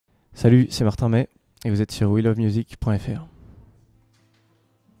Salut, c'est Martin May et vous êtes sur welovemusic.fr.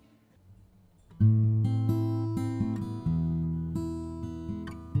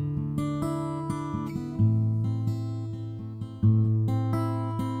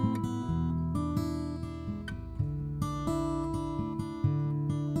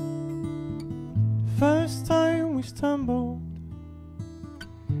 First time we stumbled,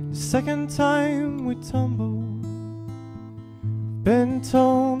 the second time we tumbled. Been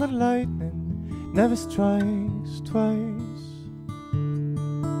told that lightning never strikes twice.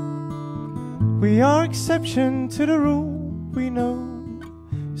 We are exception to the rule, we know.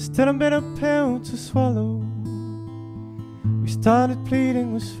 Still a bitter pill to swallow. We started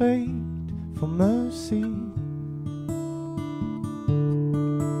pleading with fate for mercy.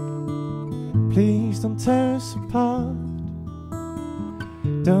 Please don't tear us apart.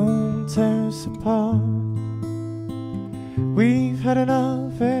 Don't tear us apart. We've had enough.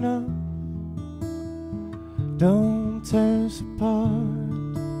 Don't tear us apart.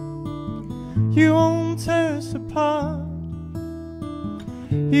 You won't tear us apart.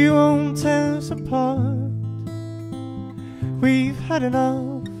 You won't tear us apart. We've had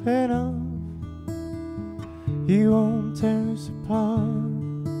enough. You won't tear us apart.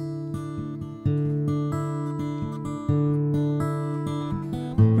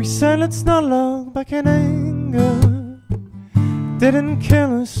 We said let's not look back in anger. Didn't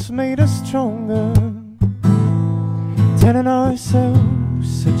kill us, made us stronger. Telling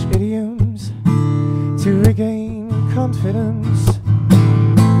ourselves such idioms to regain confidence.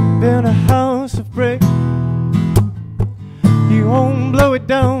 Build a house of brick. You won't blow it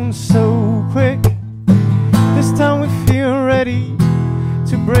down so quick. This time we feel ready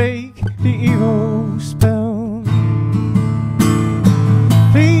to break the evil spell.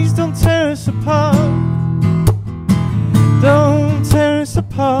 Please don't tear us apart. Don't tear us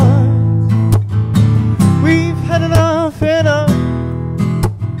apart. We've had enough.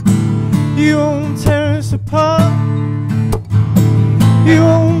 You won't tear us apart. You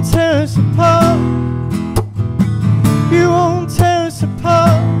won't tear us apart. You won't tear us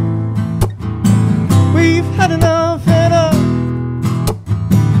apart. We've had enough.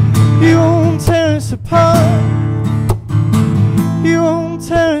 You won't tear us apart. You won't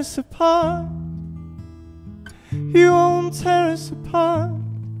tear us apart. You won't tear us apart.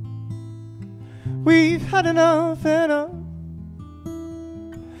 We've had enough.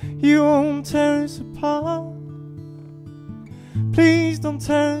 You won't tear us apart. Please don't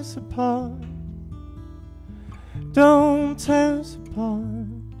tear us apart. Don't tear us apart.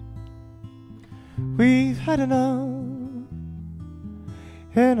 We've had enough.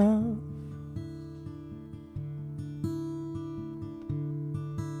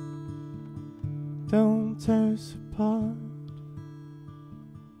 Don't tear us apart.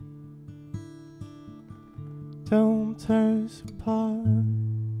 Don't tear us apart.